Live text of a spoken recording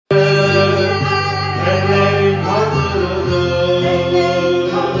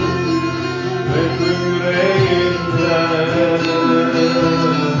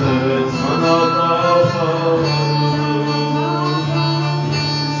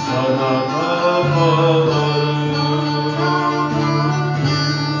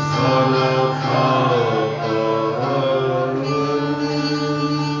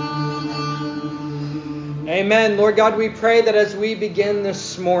Lord God, we pray that as we begin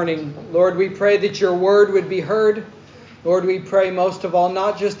this morning, Lord, we pray that your word would be heard. Lord, we pray most of all,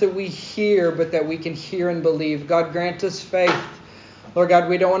 not just that we hear, but that we can hear and believe. God, grant us faith. Lord God,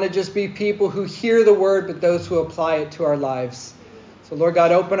 we don't want to just be people who hear the word, but those who apply it to our lives. So, Lord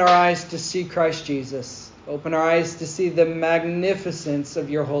God, open our eyes to see Christ Jesus. Open our eyes to see the magnificence of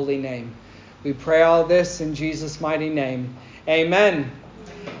your holy name. We pray all this in Jesus' mighty name. Amen.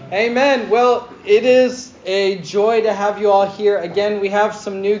 Amen. Well, it is a joy to have you all here. Again, we have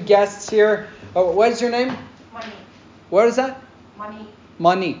some new guests here. Oh, what is your name? Monique. What is that? Monique.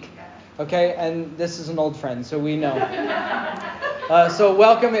 Monique. Okay, and this is an old friend, so we know. So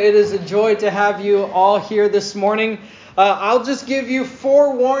welcome. It is a joy to have you all here this morning. I'll just give you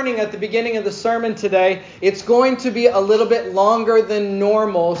forewarning at the beginning of the sermon today. It's going to be a little bit longer than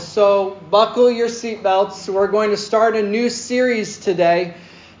normal, so buckle your seatbelts. We're going to start a new series today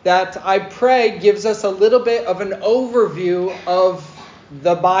that I pray gives us a little bit of an overview of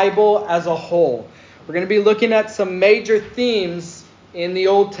the Bible as a whole. We're going to be looking at some major themes in the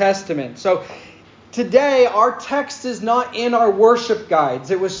Old Testament. So today, our text is not in our worship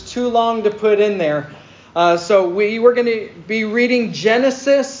guides. It was too long to put in there. So we were going to be reading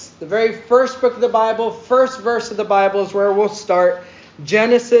Genesis, the very first book of the Bible. First verse of the Bible is where we'll start.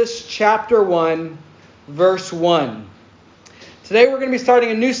 Genesis chapter 1, verse 1. Today we're going to be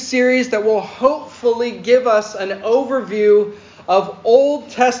starting a new series that will hopefully give us an overview of Old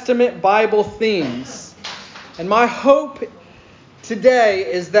Testament Bible themes. And my hope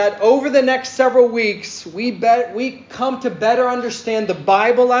today is that over the next several weeks, we come to better understand the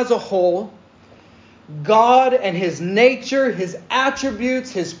Bible as a whole, God and His nature, His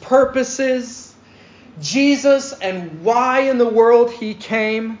attributes, His purposes, Jesus and why in the world He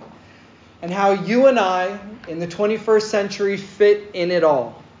came, and how you and I in the 21st century fit in it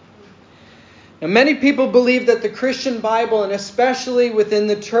all. Now, many people believe that the Christian Bible, and especially within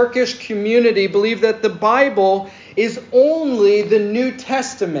the Turkish community, believe that the Bible is only the New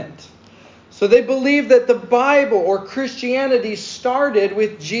Testament. So they believe that the Bible or Christianity started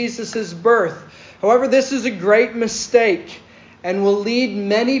with Jesus' birth. However, this is a great mistake and will lead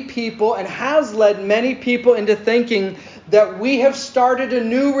many people and has led many people into thinking that we have started a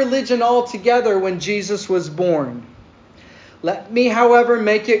new religion altogether when Jesus was born. Let me, however,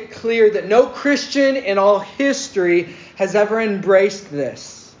 make it clear that no Christian in all history has ever embraced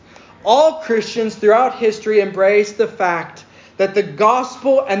this. All Christians throughout history embrace the fact that the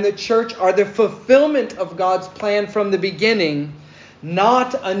gospel and the church are the fulfillment of God's plan from the beginning,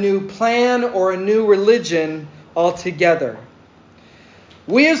 not a new plan or a new religion altogether.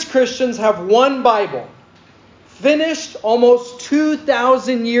 We as Christians have one Bible, finished almost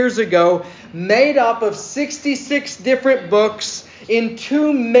 2,000 years ago, made up of 66 different books in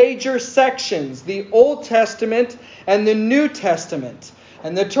two major sections, the Old Testament and the New Testament.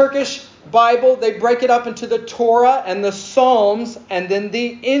 And the Turkish Bible, they break it up into the Torah and the Psalms and then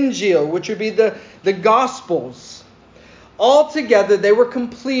the Injil, which would be the Gospels. Altogether, they were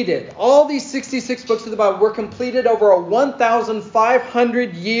completed. All these 66 books of the Bible were completed over a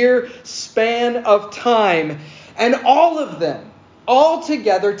 1,500-year span of time. And all of them, all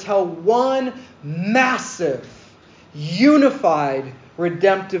together, tell one massive, unified,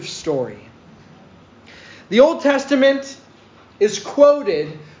 redemptive story. The Old Testament is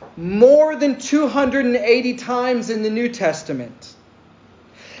quoted more than 280 times in the New Testament.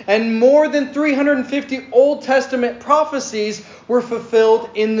 And more than 350 Old Testament prophecies were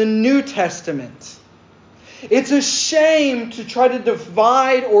fulfilled in the New Testament. It's a shame to try to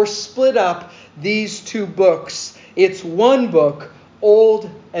divide or split up these two books. It's one book,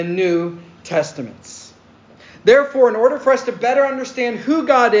 Old and New Testaments. Therefore, in order for us to better understand who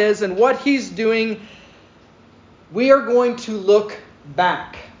God is and what He's doing, we are going to look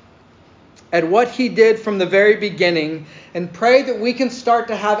back at what He did from the very beginning and pray that we can start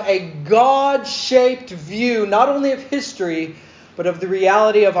to have a God-shaped view, not only of history, but of the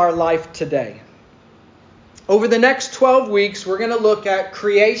reality of our life today. Over the next 12 weeks, we're going to look at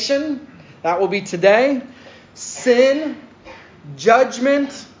creation. That will be today. Sin,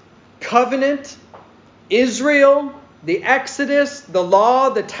 judgment, covenant, Israel, the Exodus, the law,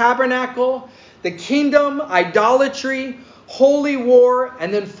 the tabernacle, the kingdom, idolatry, holy war,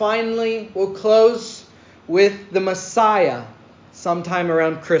 and then finally we'll close with the Messiah sometime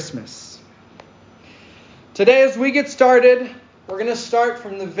around Christmas. Today, as we get started, we're going to start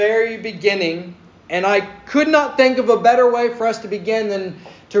from the very beginning. And I could not think of a better way for us to begin than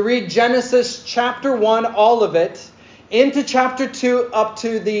to read Genesis chapter 1, all of it, into chapter 2 up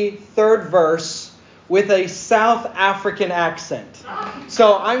to the 3rd verse with a South African accent.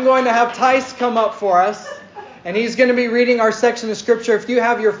 So I'm going to have Tice come up for us. And he's going to be reading our section of Scripture. If you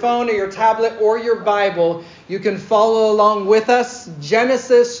have your phone or your tablet or your Bible, you can follow along with us.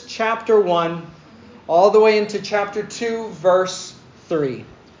 Genesis chapter 1, all the way into chapter 2, verse 3.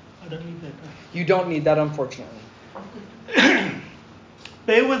 I don't need that. You don't need that, unfortunately.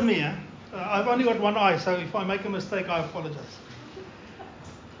 Bear with me. I've only got one eye, so if I make a mistake, I apologize.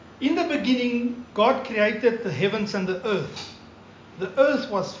 In the beginning, God created the heavens and the earth. The earth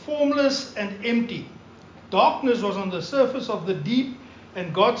was formless and empty. Darkness was on the surface of the deep,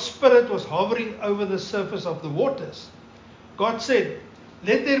 and God's Spirit was hovering over the surface of the waters. God said,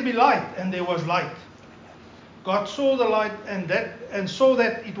 "Let there be light," and there was light. God saw the light and saw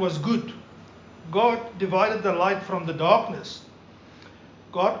that it was good. God divided the light from the darkness.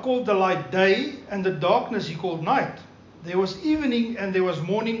 God called the light day, and the darkness he called night. There was evening and there was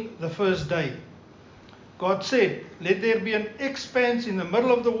morning the first day. God said, "Let there be an expanse in the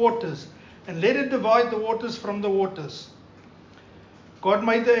middle of the waters, and let it divide the waters from the waters." God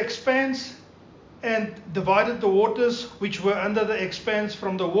made the expanse and divided the waters which were under the expanse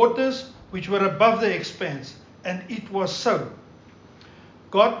from the waters which were above the expanse, and it was so.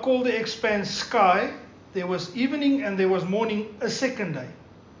 God called the expanse sky. There was evening and there was morning a second day.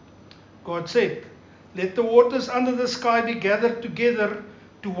 God said, "Let the waters under the sky be gathered together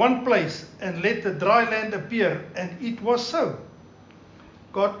to one place, and let the dry land appear," and it was so.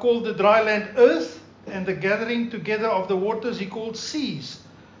 God called the dry land earth, and the gathering together of the waters he called seas.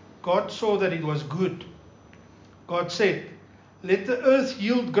 God saw that it was good. God said, "Let the earth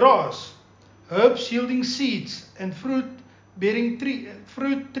yield grass, herbs yielding seeds, and fruit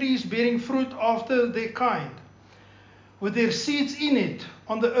trees bearing fruit after their kind, with their seeds in it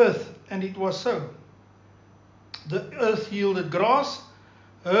on the earth," and it was so. The earth yielded grass,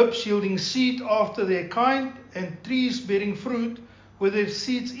 herbs yielding seed after their kind, and trees bearing fruit with their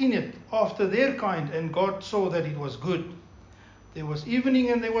seeds in it after their kind, and God saw that it was good. There was evening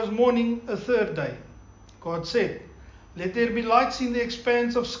and there was morning a third day. God said, "Let there be lights in the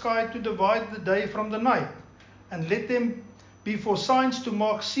expanse of sky to divide the day from the night, and let them be for signs to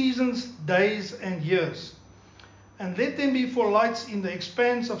mark seasons, days, and years. And let them be for lights in the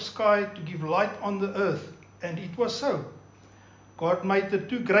expanse of sky to give light on the earth." And it was so. God made the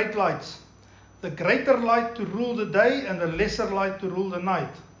two great lights, the greater light to rule the day and the lesser light to rule the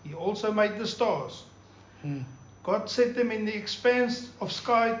night. He also made the stars. God set them in the expanse of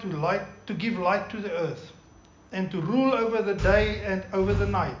sky to give light to the earth, and to rule over the day and over the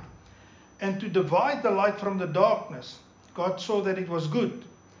night, and to divide the light from the darkness. God saw that it was good.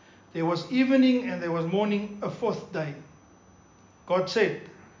 There was evening and there was morning a fourth day. God said,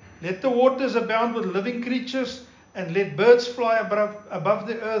 "Let the waters abound with living creatures, and let birds fly above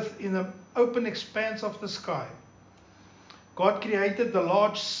the earth in the open expanse of the sky." God created the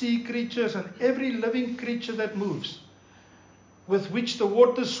large sea creatures and every living creature that moves, with which the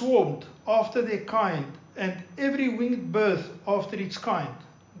waters swarmed after their kind, and every winged bird after its kind.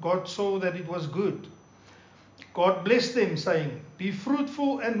 God saw that it was good. God blessed them, saying, "Be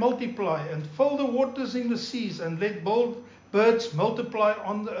fruitful and multiply, and fill the waters in the seas, and let bold birds multiply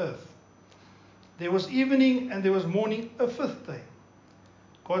on the earth." There was evening and there was morning a fifth day.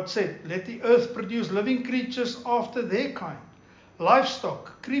 God said, "Let the earth produce living creatures after their kind,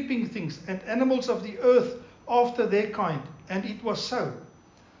 livestock, creeping things, and animals of the earth after their kind." And it was so.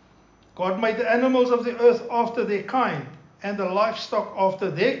 God made the animals of the earth after their kind, and the livestock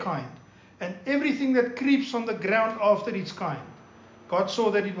after their kind, and everything that creeps on the ground after its kind. God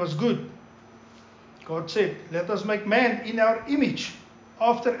saw that it was good. God said, "Let us make man in our image,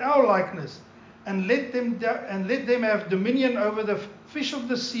 after our likeness, and let them have dominion over the fish of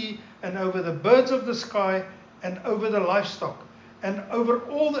the sea, and over the birds of the sky, and over the livestock, and over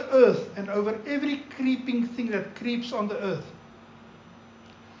all the earth, and over every creeping thing that creeps on the earth."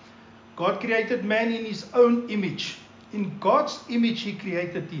 God created man in his own image. In God's image he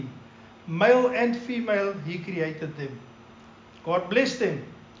created him. Male and female he created them. God blessed them.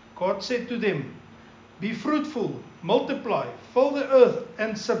 God said to them, "Be fruitful, multiply, fill the earth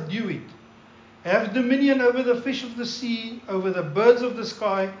and subdue it. Have dominion over the fish of the sea, over the birds of the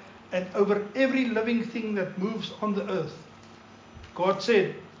sky, and over every living thing that moves on the earth." God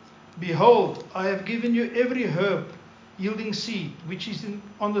said, "Behold, I have given you every herb yielding seed, which is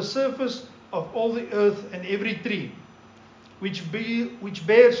on the surface of all the earth, and every tree, which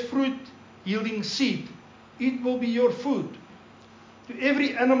bears fruit yielding seed. It will be your food. To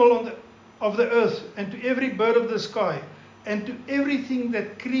every animal of the earth, and to every bird of the sky, and to everything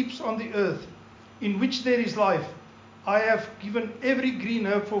that creeps on the earth, in which there is life, I have given every green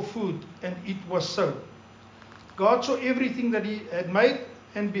herb for food." And it was so. God saw everything that he had made,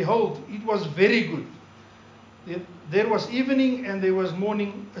 and behold, it was very good. There was evening and there was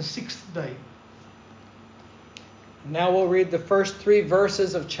morning, a sixth day. Now we'll read the first 3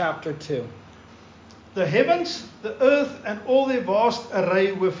 verses of chapter 2. The heavens, the earth, and all their vast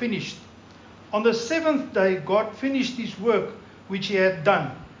array were finished. On the seventh day God finished his work which he had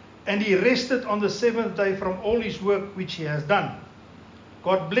done, and he rested on the seventh day from all his work which he has done.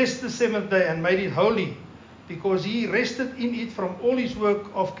 God blessed the seventh day and made it holy, because he rested in it from all his work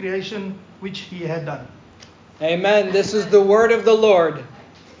of creation which he had done. Amen. This is the word of the Lord.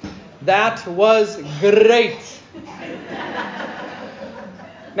 That was great.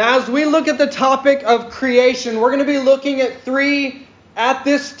 Now, as we look at the topic of creation, we're going to be looking at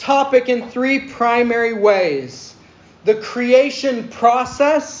this topic in 3 primary ways. The creation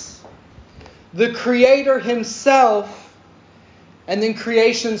process, the Creator himself, and then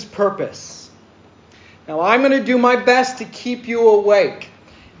creation's purpose. Now, I'm going to do my best to keep you awake.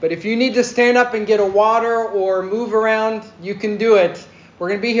 But if you need to stand up and get a water or move around, you can do it. We're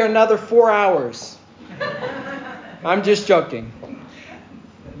going to be here another 4 hours. I'm just joking.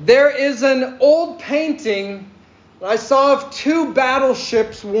 There is an old painting that I saw of 2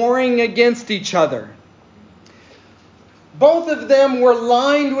 battleships warring against each other. Both of them were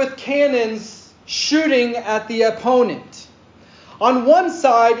lined with cannons shooting at the opponent. On one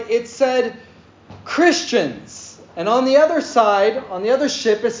side it said Christians, and on the other side, on the other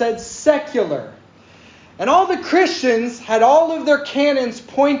ship, it said secular. And all the Christians had all of their cannons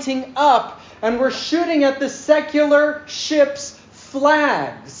pointing up and were shooting at the secular ship's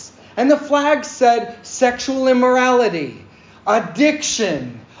flags. And the flags said sexual immorality,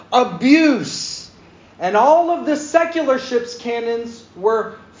 addiction, abuse. And all of the secular ship's cannons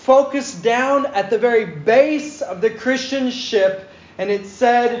were focused down at the very base of the Christian ship, and it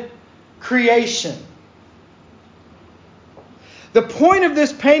said creation. The point of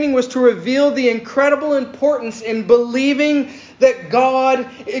this painting was to reveal the incredible importance in believing that God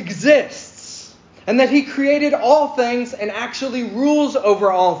exists and that he created all things and actually rules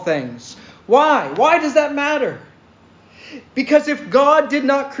over all things. Why? Why does that matter? Because if God did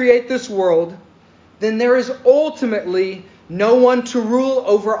not create this world, then there is ultimately no one to rule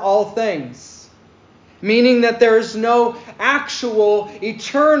over all things. Meaning that there is no actual,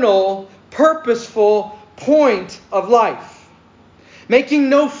 eternal, purposeful point of life. Making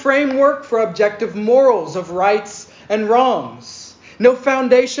no framework for objective morals of rights and wrongs. No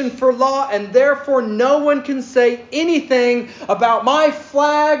foundation for law, and therefore no one can say anything about my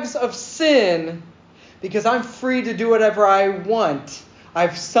flags of sin because I'm free to do whatever I want.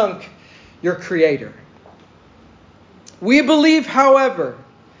 I've sunk your Creator. We believe, however,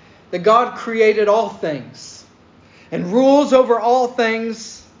 that God created all things and rules over all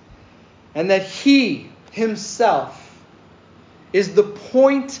things, and that he himself is the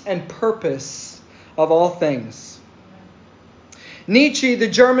point and purpose of all things. Nietzsche, the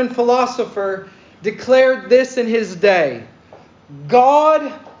German philosopher, declared this in his day: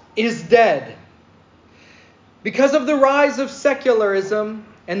 God is dead. Because of the rise of secularism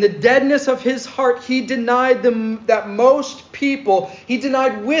and the deadness of his heart, he denied with most people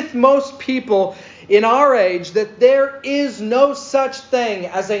in our age that there is no such thing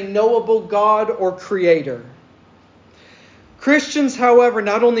as a knowable God or Creator. Christians, however,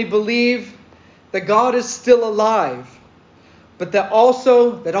 not only believe that God is still alive, but that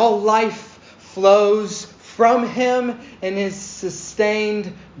also that all life flows from him and is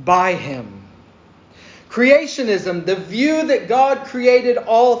sustained by him. Creationism, the view that God created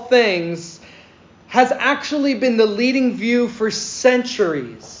all things, has actually been the leading view for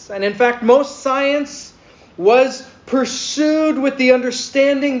centuries. And in fact, most science was pursued with the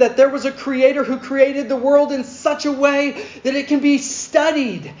understanding that there was a Creator who created the world in such a way that it can be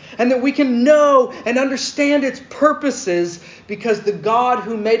studied and that we can know and understand its purposes, because the God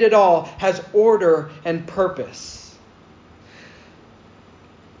who made it all has order and purpose.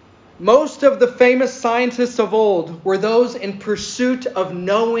 Most of the famous scientists of old were those in pursuit of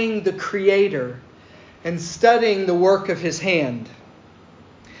knowing the Creator and studying the work of his hand.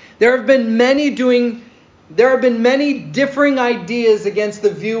 There have been many differing ideas against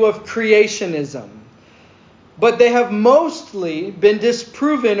the view of creationism, but they have mostly been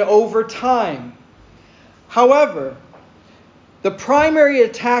disproven over time. However, the primary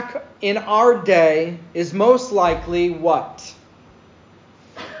attack in our day is most likely what?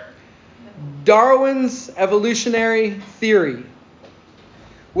 Darwin's evolutionary theory,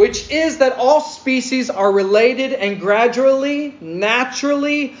 which is that all species are related and gradually,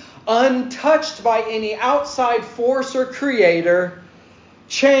 naturally, untouched by any outside force or creator,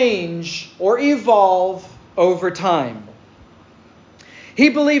 change or evolve over time. He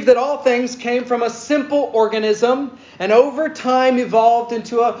believed that all things came from a simple organism and over time evolved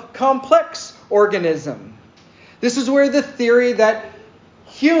into a complex organism. This is where the theory that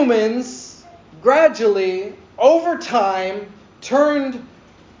humans gradually, over time, turned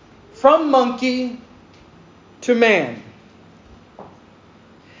from monkey to man.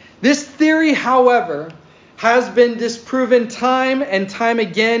 This theory, however, has been disproven time and time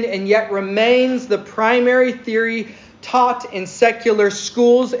again, and yet remains the primary theory taught in secular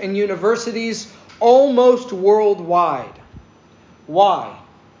schools and universities almost worldwide. Why?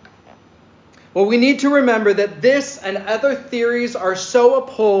 Well, we need to remember that this and other theories are so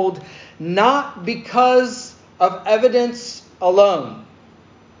upheld not because of evidence alone.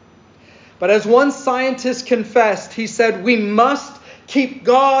 But as one scientist confessed, he said, we must keep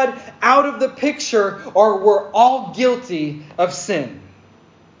God out of the picture or we're all guilty of sin.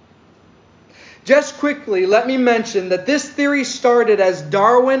 Just quickly, let me mention that this theory started as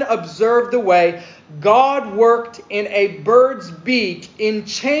Darwin observed the way God worked in a bird's beak in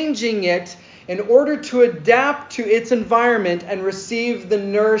changing it in order to adapt to its environment and receive the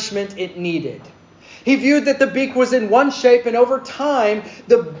nourishment it needed. He viewed that the beak was in one shape, and over time,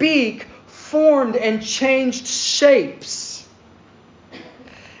 the beak formed and changed shapes.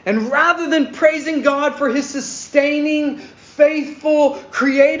 And rather than praising God for his sustaining, faithful,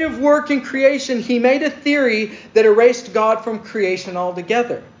 creative work in creation, he made a theory that erased God from creation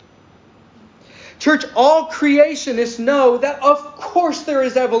altogether. Church, all creationists know that of course there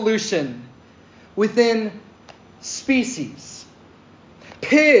is evolution within species.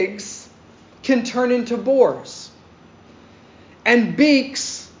 Pigs can turn into boars, and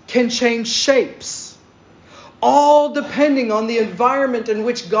beaks can change shapes, all depending on the environment in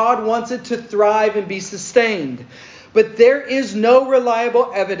which God wants it to thrive and be sustained. But there is no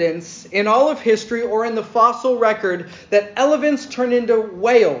reliable evidence in all of history or in the fossil record that elephants turn into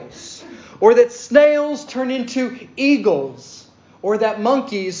whales, or that snails turn into eagles, or that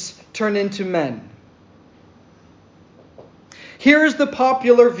monkeys turn into men. Here's the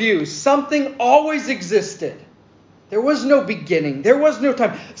popular view. Something always existed. There was no beginning. There was no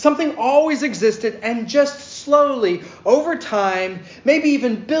time. Something always existed, and just slowly, over time, maybe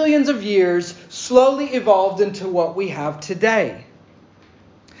even billions of years, slowly evolved into what we have today.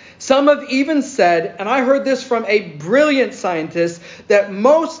 Some have even said, and I heard this from a brilliant scientist, that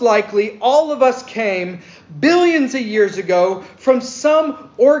most likely all of us came billions of years ago from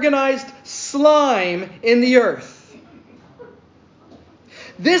some organized slime in the earth.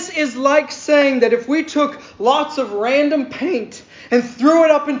 This is like saying that if we took lots of random paint and threw it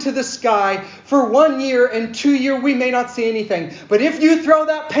up into the sky for 1 year and 2 years, we may not see anything. But if you throw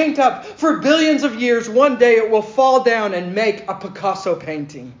that paint up for billions of years, one day it will fall down and make a Picasso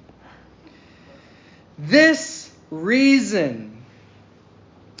painting. This reason,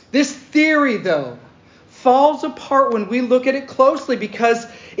 this theory, though, falls apart when we look at it closely because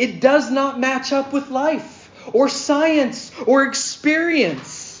it does not match up with life or science or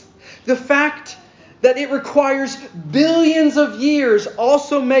experience. The fact that it requires billions of years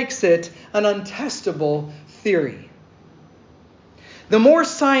also makes it an untestable theory. The more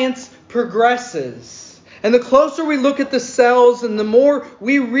science progresses, and the closer we look at the cells, and the more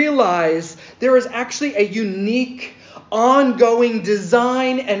we realize there is actually a unique, ongoing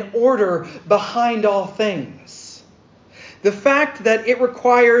design and order behind all things. The fact that it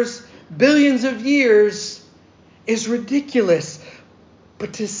requires billions of years is ridiculous.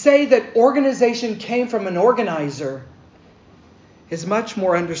 But to say that organization came from an organizer is much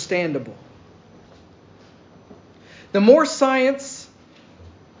more understandable. The more science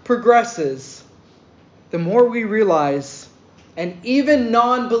progresses, the more we realize, and even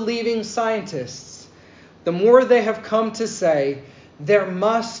non-believing scientists, the more they have come to say, there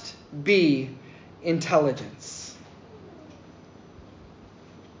must be intelligence.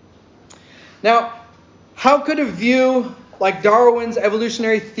 Now, how could a view like Darwin's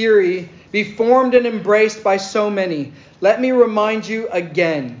evolutionary theory be formed and embraced by so many? Let me remind you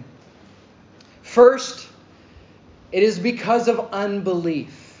again. First, it is because of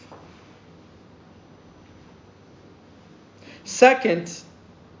unbelief. Second,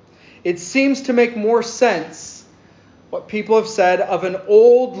 it seems to make more sense, what people have said, of an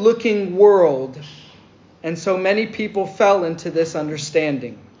old-looking world, and so many people fell into this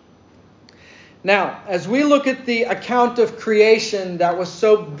understanding. Now, as we look at the account of creation that was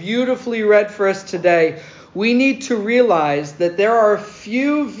so beautifully read for us today, we need to realize that there are a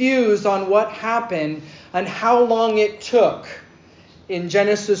few views on what happened and how long it took in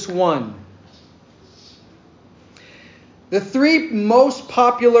Genesis 1. The three most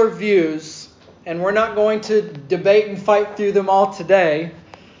popular views and we're not going to debate and fight through them all today,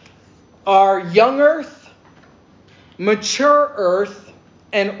 are young earth, mature earth,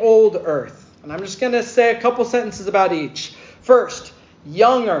 and old earth. And I'm just going to say a couple sentences about each. First,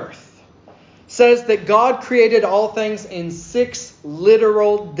 young earth says that God created all things in 6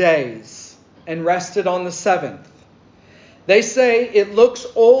 literal days and rested on the 7th. They say it looks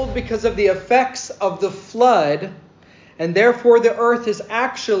old because of the effects of the flood, and therefore the earth is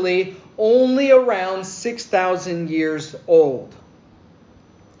actually only around 6,000 years old.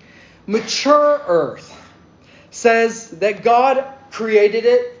 Mature earth says that God created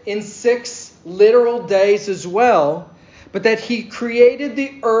it in 6 literal days as well, but that He created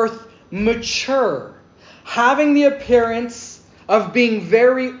the earth mature, having the appearance of being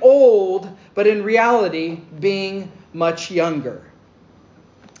very old, but in reality being much younger.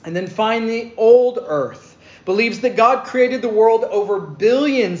 And then finally, old earth believes that God created the world over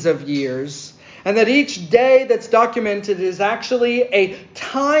billions of years, and that each day that's documented is actually a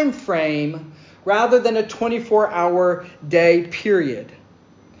time frame rather than a 24-hour day period.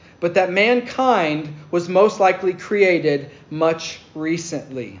 But that mankind was most likely created much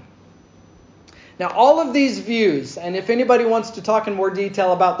recently. Now, all of these views, and if anybody wants to talk in more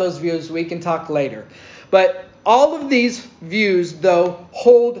detail about those views, we can talk later. But all of these views, though,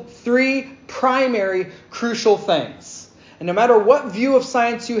 hold 3 primary crucial things. And no matter what view of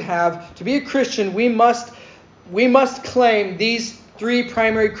science you have, to be a Christian, we must claim these 3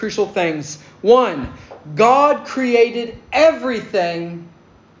 primary crucial things. 1, God created everything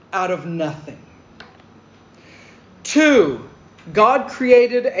out of nothing. 2, God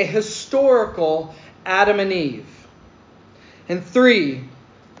created a historical Adam and Eve. And 3,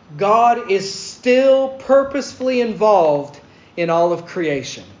 God is still purposefully involved in all of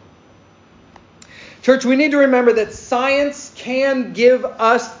creation. Church, we need to remember that science can give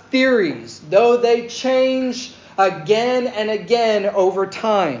us theories, though they change again and again over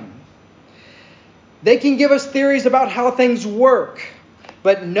time. They can give us theories about how things work,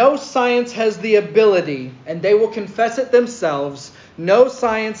 but no science has the ability, and they will confess it themselves, no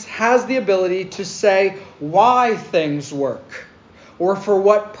science has the ability to say why things work or for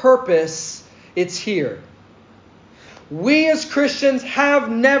what purpose it's here. We as Christians have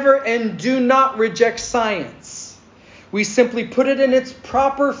never and do not reject science. We simply put it in its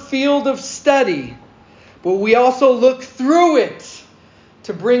proper field of study, but we also look through it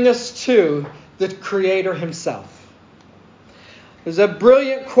to bring us to the Creator Himself. There's a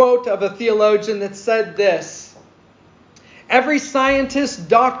brilliant quote of a theologian that said this: "Every scientist,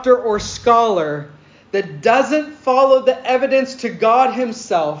 doctor, or scholar that doesn't follow the evidence to God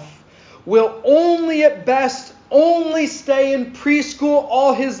Himself will only at best only stay in preschool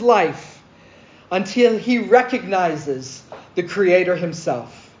all his life until he recognizes the Creator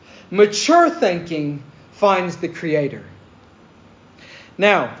Himself. Mature thinking finds the Creator."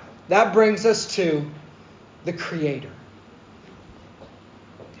 Now, that brings us to the Creator.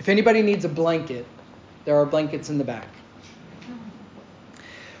 If anybody needs a blanket, there are blankets in the back.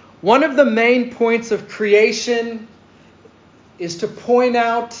 One of the main points of creation is to point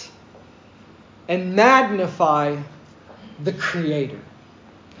out and magnify the Creator.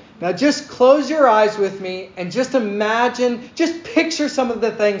 Now just close your eyes with me and just imagine, just picture some of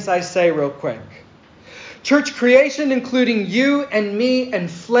the things I say real quick. Church, creation including you and me and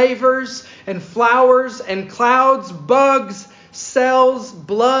flavors and flowers and clouds, bugs, cells,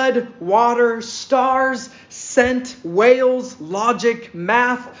 blood, water, stars, scent, whales, logic,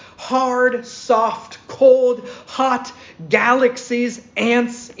 math, hard, soft, cold, hot, galaxies,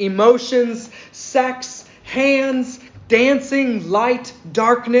 ants, emotions, sex, hands, dancing, light,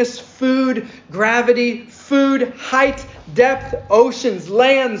 darkness, food, gravity, food, height, depth, oceans,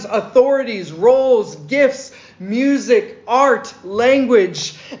 lands, authorities, roles, gifts, music, art,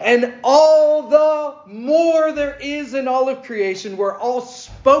 language, and all the more there is in all of creation were all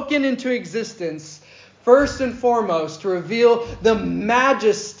spoken into existence, first and foremost to reveal the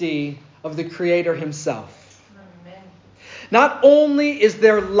majesty of the Creator Himself. Amen. Not only is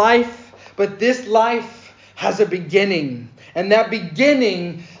there life, but this life has a beginning. And that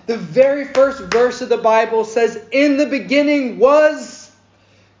beginning, the very first verse of the Bible says, "In the beginning was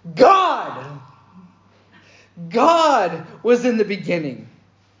God." God was in the beginning.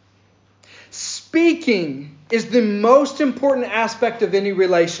 Speaking is the most important aspect of any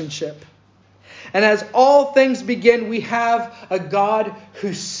relationship. And as all things begin, we have a God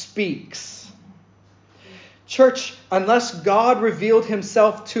who speaks. Church, unless God revealed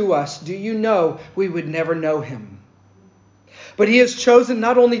Himself to us, do you know we would never know Him? But He has chosen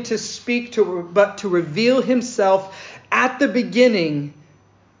not only to speak, but to reveal Himself at the beginning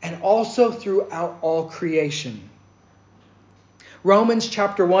and also throughout all creation. Romans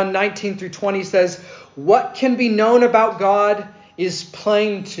chapter 1, 19 through 20 says, "What can be known about God is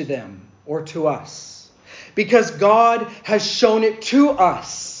plain to them," or to us, "because God has shown it to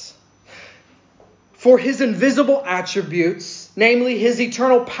us. For his invisible attributes, namely his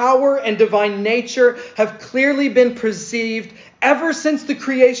eternal power and divine nature, have clearly been perceived ever since the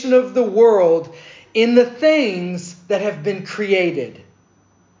creation of the world in the things that have been created.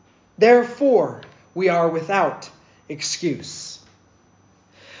 Therefore, we are without excuse."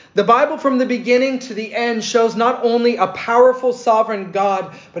 The Bible from the beginning to the end shows not only a powerful sovereign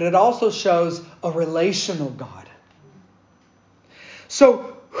God, but it also shows a relational God.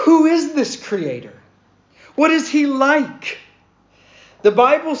 So, who is this Creator? What is he like? The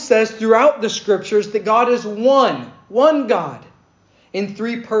Bible says throughout the Scriptures that God is one God in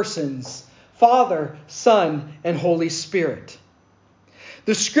three persons: Father, Son, and Holy Spirit.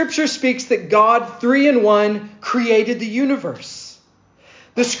 The Scripture speaks that God, three in one, created the universe.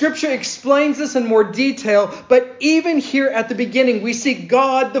 The Scripture explains this in more detail, but even here at the beginning, we see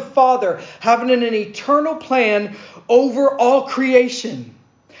God the Father having an eternal plan over all creation.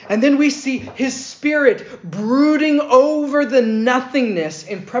 And then we see his Spirit brooding over the nothingness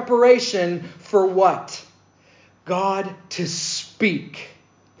in preparation for what? God to speak.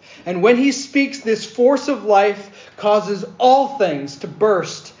 And when he speaks, this force of life causes all things to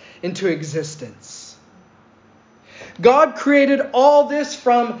burst into existence. God created all this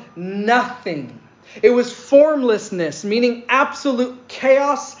from nothing. It was formlessness, meaning absolute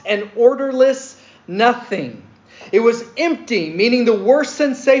chaos and orderless nothing. It was empty, meaning the worst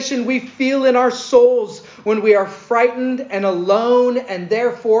sensation we feel in our souls when we are frightened and alone and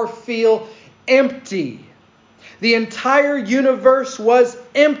therefore feel empty. The entire universe was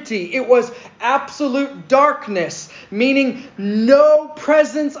empty. It was absolute darkness, meaning no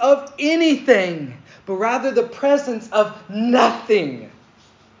presence of anything, but rather the presence of nothing.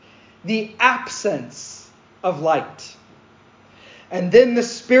 The absence of light. And then the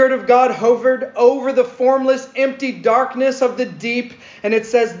Spirit of God hovered over the formless, empty darkness of the deep. And it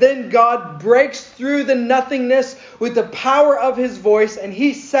says, then God breaks through the nothingness with the power of his voice. And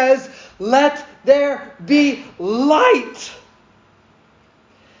he says, "Let there be light."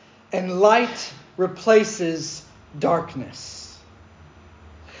 And light replaces darkness.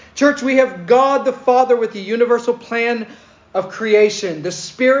 Church, we have God the Father with the universal plan of creation, the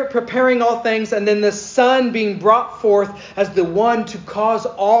Spirit preparing all things, and then the Son being brought forth as the one to cause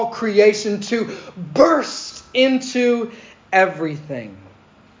all creation to burst into everything.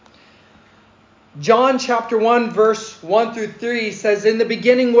 John chapter 1 verse 1 through 3 says, "In the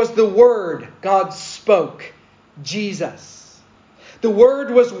beginning was the Word, God spoke, Jesus. The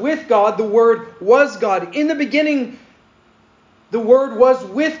Word was with God, the Word was God. In the beginning, the Word was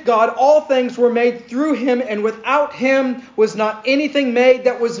with God. All things were made through him, and without him was not anything made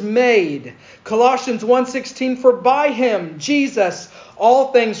that was made." Colossians 1:16, "For by him, Jesus,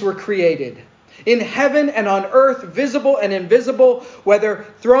 all things were created, in heaven and on earth, visible and invisible, whether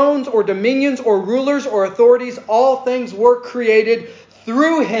thrones or dominions or rulers or authorities, all things were created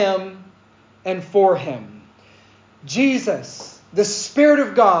through him and for him." Jesus, the Spirit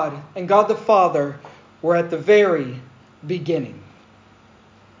of God, and God the Father were at the very beginning.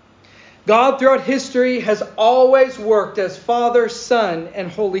 God throughout history has always worked as Father, Son,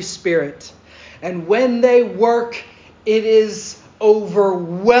 and Holy Spirit. And when they work, it is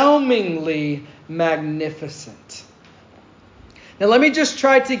overwhelmingly magnificent. Now let me just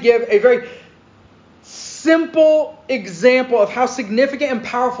try to give a very simple example of how significant and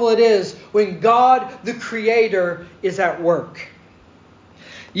powerful it is when God, the Creator, is at work.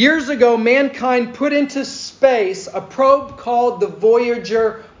 Years ago, mankind put into space a probe called the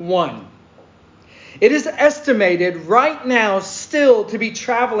Voyager 1. It is estimated right now still to be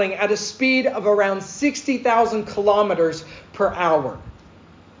traveling at a speed of around 60,000 kilometers per hour.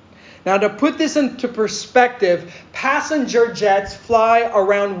 Now, to put this into perspective, passenger jets fly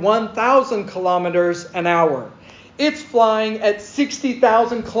around 1,000 kilometers an hour. It's flying at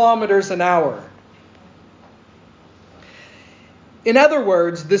 60,000 kilometers an hour. In other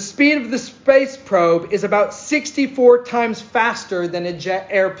words, the speed of the space probe is about 64 times faster than a jet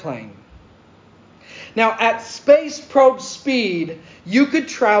airplane. Now, at space probe speed, you could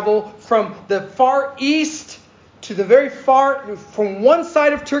travel from the far east to the very far, from one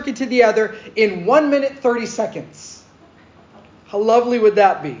side of Turkey to the other in 1 minute 30 seconds. How lovely would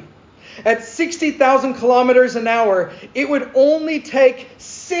that be? At 60,000 kilometers an hour, it would only take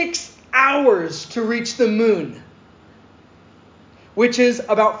 6 hours to reach the moon, which is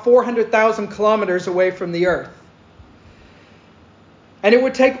about 400,000 kilometers away from the Earth. And it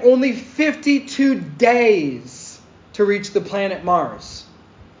would take only 52 days to reach the planet Mars.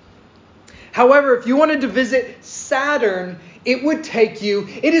 However, if you wanted to visit Saturn, it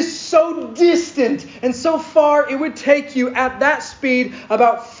is so distant and so far, it would take you at that speed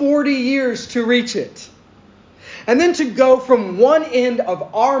about 40 years to reach it. And then to go from one end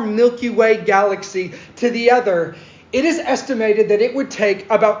of our Milky Way galaxy to the other, it is estimated that it would take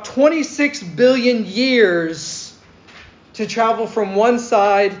about 26 billion years to travel from one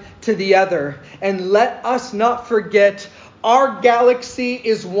side to the other. And let us not forget, our galaxy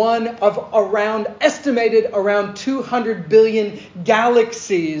is one of estimated around 200 billion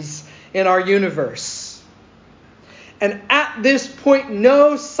galaxies in our universe. And at this point,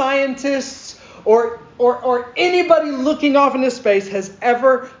 no scientists or anybody looking off into space has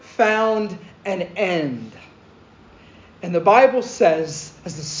ever found an end. And the Bible says,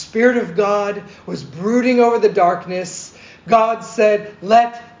 as the Spirit of God was brooding over the darkness, God said,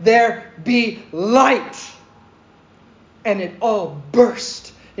 "Let there be light." And it all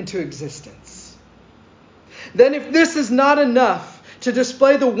burst into existence. Then if this is not enough to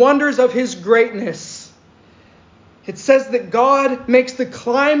display the wonders of His greatness, it says that God makes the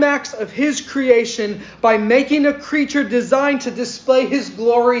climax of His creation by making a creature designed to display His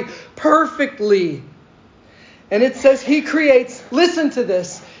glory perfectly. And it says He creates, listen to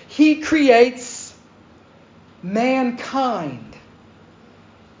this, He creates mankind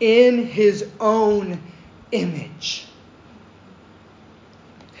in His own image.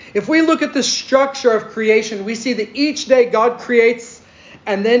 If we look at the structure of creation, we see that each day God creates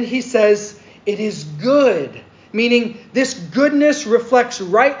and then He says, "It is good." Meaning this goodness reflects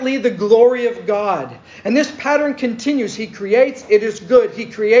rightly the glory of God. And this pattern continues. He creates, it is good. He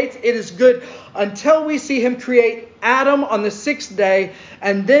creates, it is good. Until we see Him create Adam on the 6th day.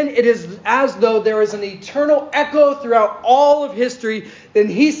 And then it is as though there is an eternal echo throughout all of history. Then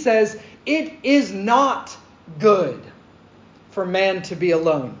He says, "It is not good for man to be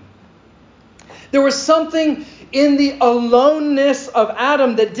alone." There was something in the aloneness of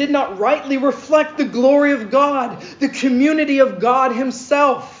Adam that did not rightly reflect the glory of God, the community of God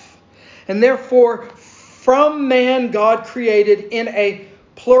Himself. And therefore, from man, God created in a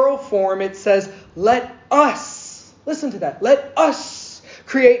plural form. It says, "Let us," listen to that, "let us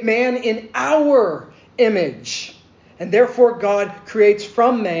create man in our image." And therefore, God creates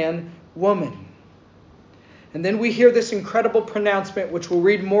from man woman. And then we hear this incredible pronouncement, which we'll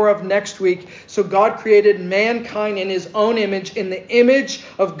read more of next week. So God created mankind in His own image. In the image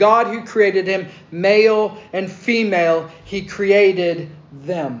of God who created him, male and female, He created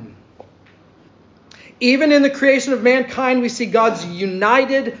them. Even in the creation of mankind, we see God's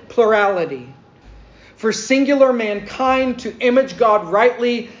united plurality. For singular mankind to image God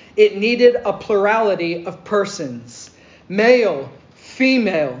rightly, it needed a plurality of persons. Male,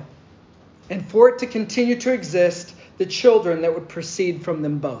 female, and for it to continue to exist, the children that would proceed from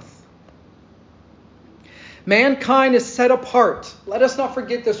them both. Mankind is set apart. Let us not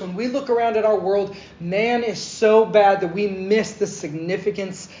forget this. When we look around at our world, man is so bad that we miss the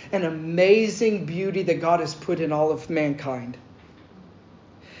significance and amazing beauty that God has put in all of mankind.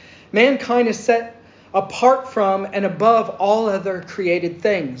 Mankind is set apart from and above all other created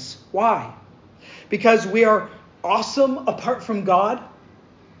things. Why? Because we are awesome apart from God?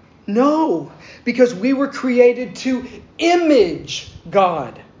 No, because we were created to image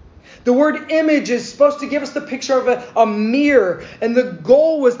God. The word image is supposed to give us the picture of a mirror. And the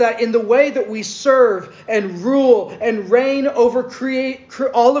goal was that in the way that we serve and rule and reign over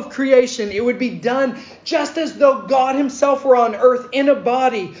all of creation, it would be done just as though God Himself were on earth in a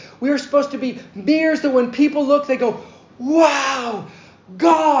body. We are supposed to be mirrors that when people look, they go, "Wow,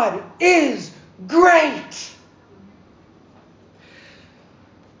 God is great."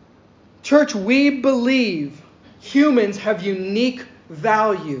 Church, we believe humans have unique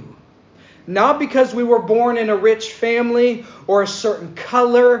value. Not because we were born in a rich family or a certain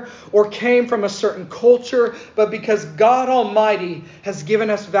color or came from a certain culture, but because God Almighty has given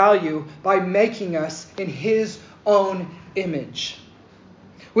us value by making us in His own image.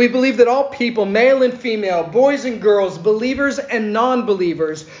 We believe that all people, male and female, boys and girls, believers and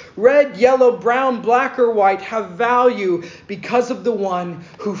non-believers, red, yellow, brown, black or white, have value because of the one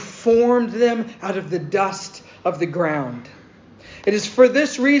who formed them out of the dust of the ground. It is for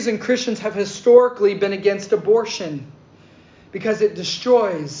this reason Christians have historically been against abortion, because it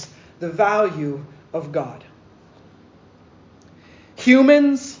destroys the value of God.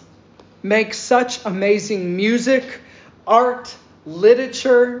 Humans make such amazing music, art,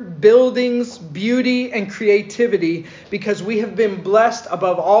 literature, buildings, beauty, and creativity because we have been blessed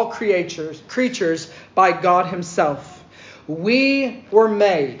above all creatures by God Himself. We were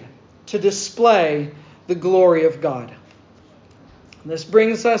made to display the glory of God. This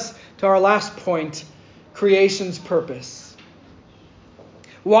brings us to our last point, creation's purpose.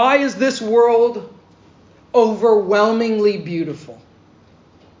 Why is this world overwhelmingly beautiful?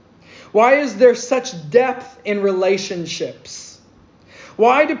 Why is there such depth in relationships?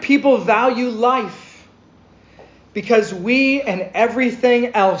 Why do people value life? Because we and everything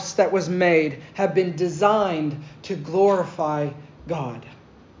else that was made have been designed to glorify God.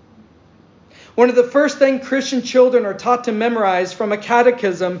 One of the first things Christian children are taught to memorize from a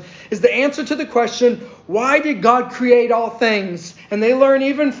catechism is the answer to the question, why did God create all things? And they learn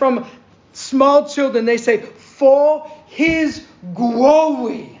even from small children, they say, for His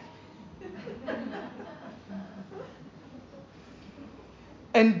glory.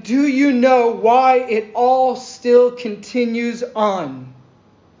 And do you know why it all still continues on?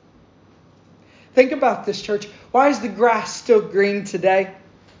 Think about this, church. Why is the grass still green today?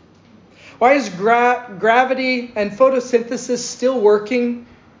 Why is gravity and photosynthesis still working?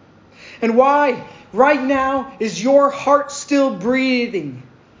 And why, right now, is your heart still beating,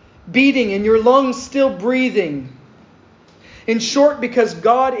 and your lungs still breathing? In short, because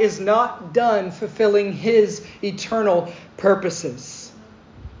God is not done fulfilling His eternal purposes.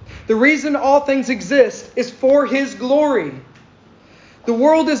 The reason all things exist is for His glory. The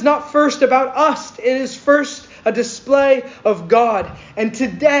world is not first about us. It is first a display of God. And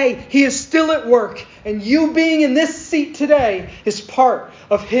today, He is still at work. And you being in this seat today is part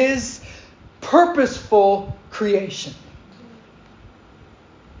of His purposeful creation.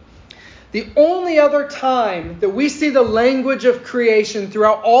 The only other time that we see the language of creation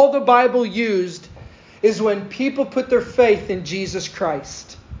throughout all the Bible used is when people put their faith in Jesus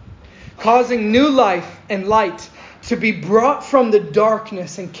Christ, causing new life and light to be brought from the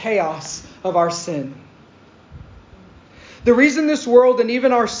darkness and chaos of our sin. The reason this world and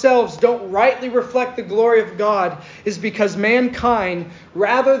even ourselves don't rightly reflect the glory of God is because mankind,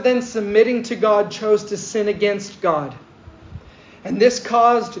 rather than submitting to God, chose to sin against God. And this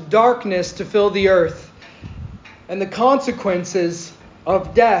caused darkness to fill the earth. And the consequences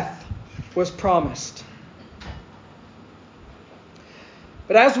of death was promised.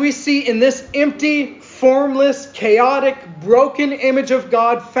 But as we see in this empty, formless, chaotic, broken image of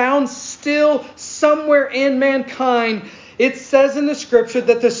God found still somewhere in mankind, it says in the Scripture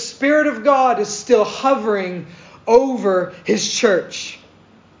that the Spirit of God is still hovering over His church.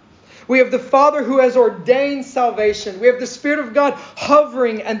 We have the Father who has ordained salvation. We have the Spirit of God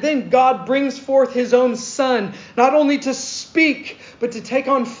hovering, and then God brings forth His own Son, not only to speak, but to take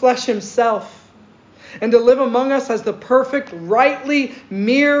on flesh Himself and to live among us as the perfect, rightly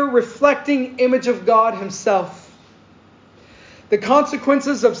mirror reflecting image of God Himself. The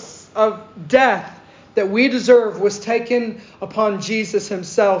consequences of death that we deserve was taken upon Jesus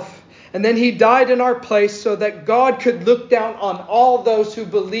Himself. And then He died in our place so that God could look down on all those who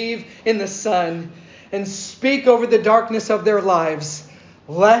believe in the Son and speak over the darkness of their lives.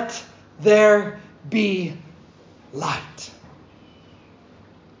 Let there be light.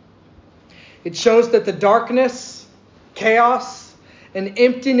 It shows that the darkness, chaos, and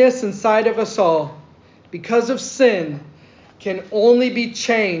emptiness inside of us all, because of sin, can only be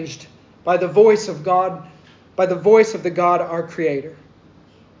changed by the voice of God, by the voice of the God, our Creator.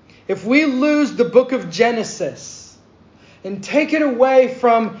 If we lose the book of Genesis and take it away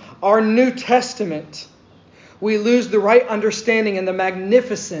from our New Testament, we lose the right understanding and the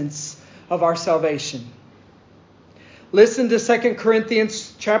magnificence of our salvation. Listen to 2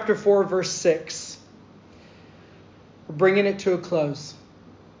 Corinthians chapter 4, verse 6. We're bringing it to a close.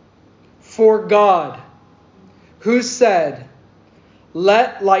 For God, who said,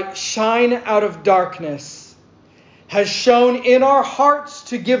 "Let light shine out of darkness," has shone in our hearts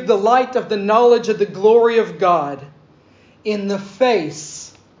to give the light of the knowledge of the glory of God in the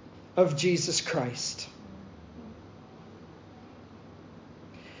face of Jesus Christ.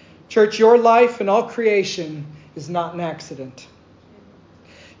 Church, your life and all creation is not an accident.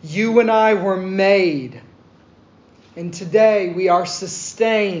 You and I were made, and today we are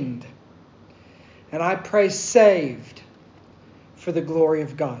sustained, and I pray saved for the glory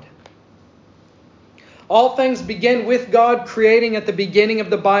of God. All things begin with God creating at the beginning of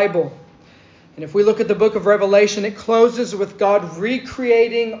the Bible. And if we look at the book of Revelation, it closes with God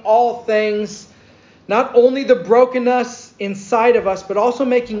recreating all things, not only the brokenness inside of us, but also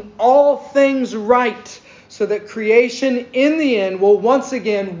making all things right, so that creation in the end will once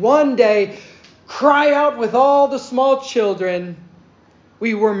again, one day, cry out with all the small children,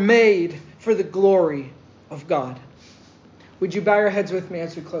 "We were made for the glory of God." Would you bow your heads with me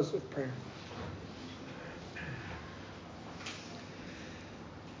as we close with prayer?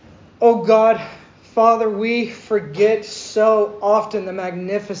 Oh God, Father, we forget so often the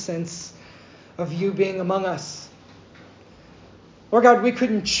magnificence of you being among us. Lord God, we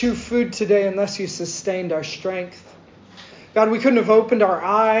couldn't chew food today unless you sustained our strength. God, we couldn't have opened our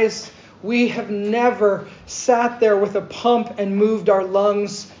eyes. We have never sat there with a pump and moved our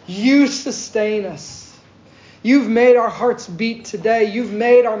lungs. You sustain us. You've made our hearts beat today. You've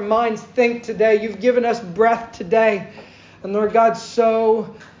made our minds think today. You've given us breath today. And Lord God,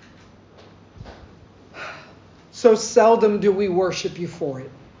 so seldom do we worship you for it.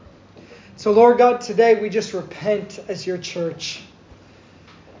 So Lord God, today we just repent as your church.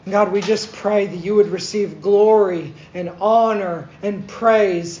 God, we just pray that you would receive glory and honor and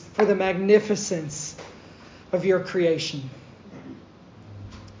praise for the magnificence of your creation.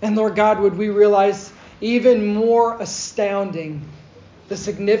 And Lord God, would we realize even more astounding the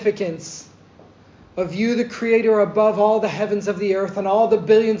significance of you, the creator above all the heavens of the earth and all the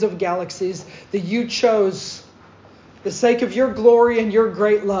billions of galaxies, that you chose, for the sake of your glory and your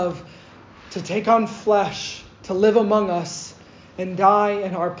great love, to take on flesh, to live among us, and die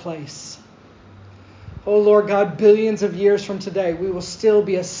in our place. Oh Lord God, billions of years from today, we will still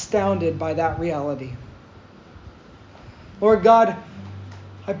be astounded by that reality. Lord God,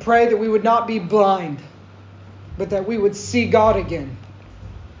 I pray that we would not be blind, but that we would see God again.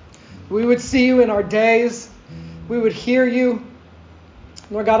 We would see you in our days. We would hear you.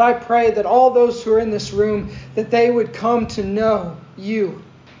 Lord God, I pray that all those who are in this room, that they would come to know you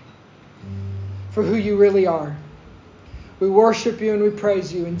for who you really are. We worship you and we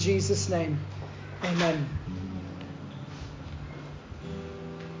praise you in Jesus' name. Amen.